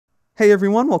Hey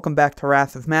everyone, welcome back to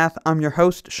Wrath of Math. I'm your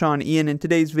host, Sean Ian. In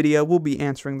today's video, we'll be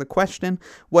answering the question,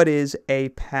 what is a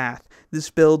path? This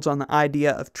builds on the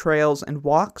idea of trails and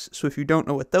walks, so if you don't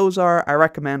know what those are, I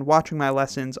recommend watching my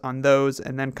lessons on those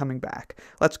and then coming back.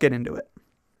 Let's get into it.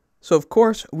 So of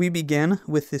course, we begin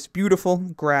with this beautiful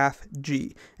graph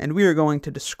G, and we are going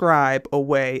to describe a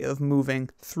way of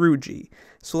moving through G.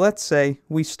 So let's say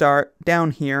we start down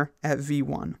here at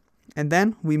V1, and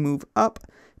then we move up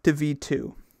to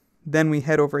V2. Then we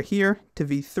head over here to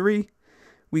V3,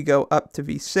 we go up to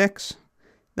V6,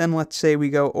 then let's say we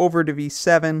go over to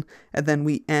V7, and then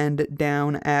we end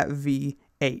down at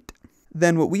V8.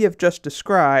 Then what we have just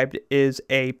described is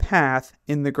a path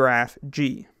in the graph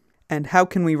G. And how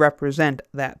can we represent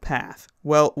that path?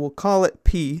 Well, we'll call it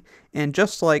P, and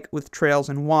just like with trails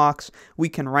and walks, we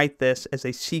can write this as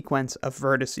a sequence of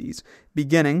vertices,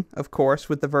 beginning, of course,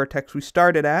 with the vertex we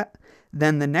started at,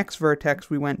 then the next vertex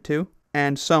we went to,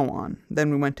 and so on. Then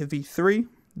we went to V3,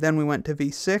 then we went to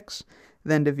V6,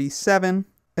 then to V7,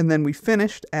 and then we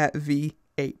finished at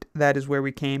V8. That is where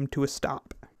we came to a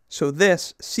stop. So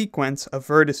this sequence of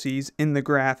vertices in the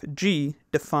graph G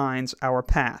defines our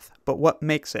path. But what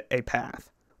makes it a path?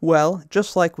 Well,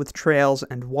 just like with trails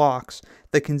and walks,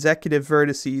 the consecutive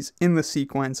vertices in the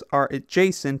sequence are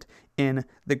adjacent in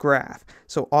the graph.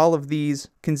 So all of these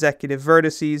consecutive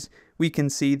vertices, we can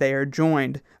see they are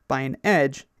joined by an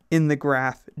edge in the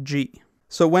graph G.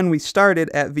 So when we started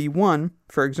at V1,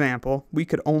 for example, we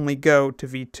could only go to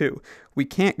V2. We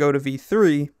can't go to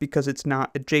V3 because it's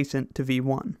not adjacent to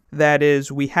V1. That is,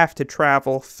 we have to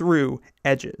travel through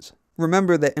edges.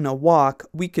 Remember that in a walk,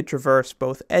 we could traverse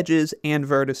both edges and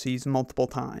vertices multiple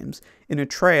times. In a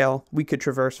trail, we could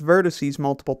traverse vertices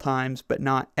multiple times, but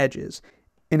not edges.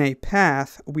 In a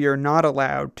path, we are not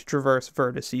allowed to traverse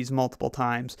vertices multiple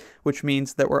times, which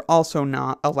means that we're also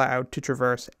not allowed to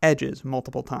traverse edges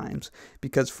multiple times.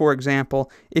 Because, for example,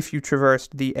 if you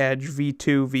traversed the edge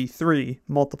V2, V3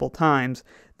 multiple times,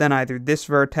 then either this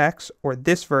vertex or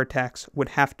this vertex would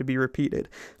have to be repeated.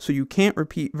 So you can't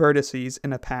repeat vertices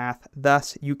in a path,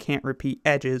 thus you can't repeat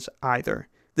edges either.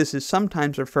 This is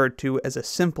sometimes referred to as a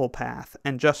simple path,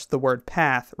 and just the word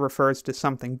path refers to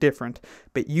something different,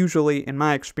 but usually, in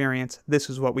my experience, this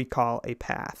is what we call a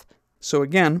path. So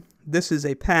again, this is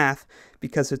a path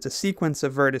because it's a sequence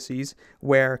of vertices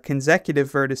where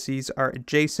consecutive vertices are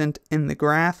adjacent in the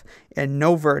graph and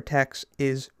no vertex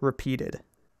is repeated.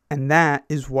 And that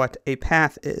is what a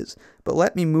path is. But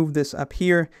let me move this up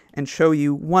here and show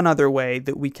you one other way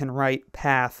that we can write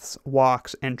paths,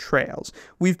 walks, and trails.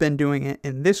 We've been doing it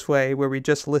in this way where we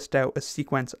just list out a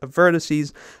sequence of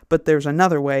vertices, but there's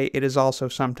another way it is also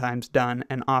sometimes done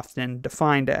and often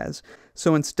defined as.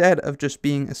 So instead of just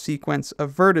being a sequence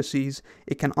of vertices,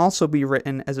 it can also be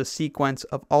written as a sequence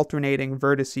of alternating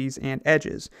vertices and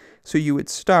edges. So you would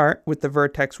start with the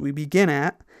vertex we begin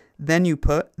at, then you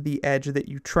put the edge that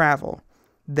you travel.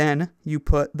 Then you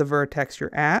put the vertex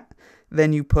you're at.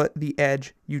 Then you put the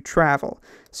edge you travel.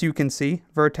 So you can see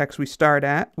vertex we start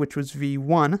at, which was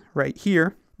V1 right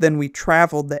here. Then we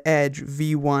traveled the edge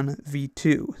V1,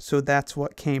 V2. So that's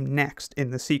what came next in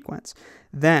the sequence.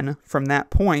 Then from that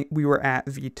point, we were at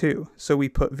V2. So we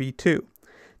put V2.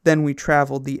 Then we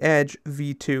traveled the edge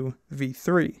V2,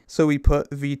 V3. So we put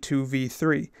V2,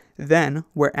 V3. Then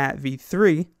we're at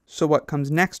V3. So what comes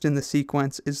next in the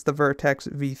sequence is the vertex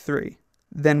V3.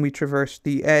 Then we traversed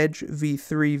the edge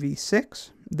V3,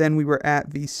 V6. Then we were at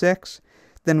V6.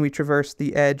 Then we traversed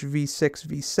the edge V6,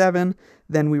 V7.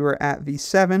 Then we were at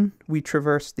V7. We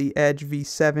traversed the edge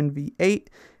V7, V8.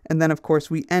 And then, of course,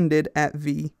 we ended at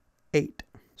V8.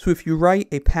 So if you write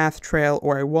a path, trail,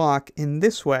 or a walk in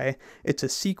this way, it's a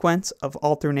sequence of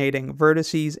alternating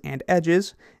vertices and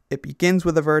edges. It begins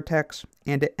with a vertex,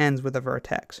 and it ends with a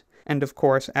vertex. And of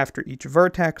course, after each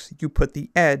vertex, you put the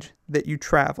edge that you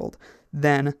traveled,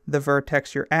 then the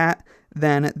vertex you're at,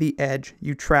 then the edge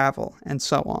you travel, and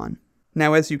so on.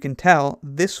 Now, as you can tell,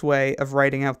 this way of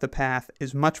writing out the path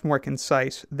is much more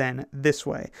concise than this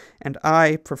way, and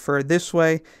I prefer this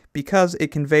way because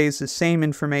it conveys the same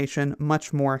information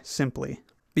much more simply.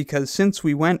 Because since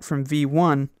we went from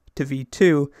V1 to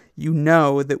V2, you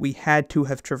know that we had to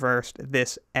have traversed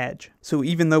this edge. So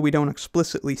even though we don't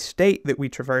explicitly state that we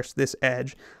traversed this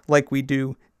edge, like we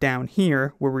do down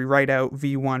here, where we write out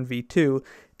V1, V2,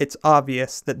 it's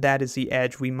obvious that that is the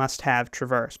edge we must have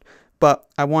traversed. But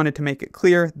I wanted to make it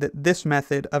clear that this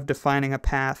method of defining a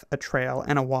path, a trail,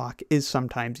 and a walk is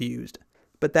sometimes used.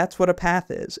 But that's what a path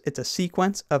is. It's a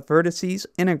sequence of vertices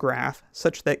in a graph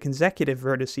such that consecutive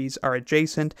vertices are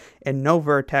adjacent and no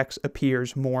vertex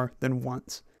appears more than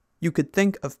once. You could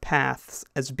think of paths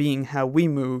as being how we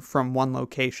move from one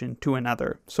location to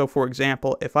another. So for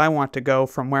example, if I want to go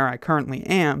from where I currently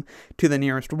am to the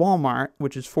nearest Walmart,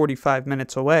 which is 45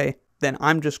 minutes away, then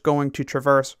I'm just going to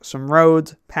traverse some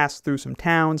roads, pass through some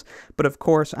towns, but of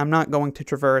course I'm not going to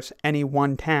traverse any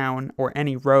one town or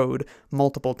any road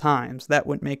multiple times. That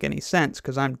wouldn't make any sense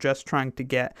because I'm just trying to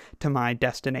get to my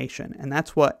destination, and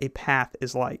that's what a path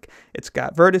is like. It's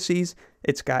got vertices,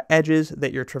 it's got edges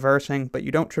that you're traversing, but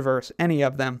you don't traverse any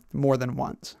of them more than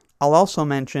once. I'll also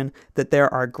mention that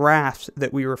there are graphs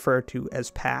that we refer to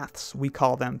as paths. We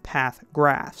call them path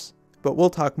graphs. But we'll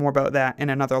talk more about that in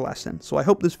another lesson. So I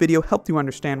hope this video helped you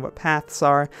understand what paths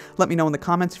are. Let me know in the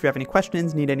comments if you have any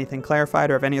questions, need anything clarified,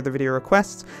 or have any other video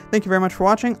requests. Thank you very much for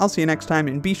watching. I'll see you next time,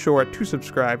 and be sure to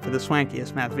subscribe for the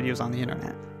swankiest math videos on the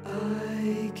internet.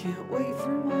 I can't wait.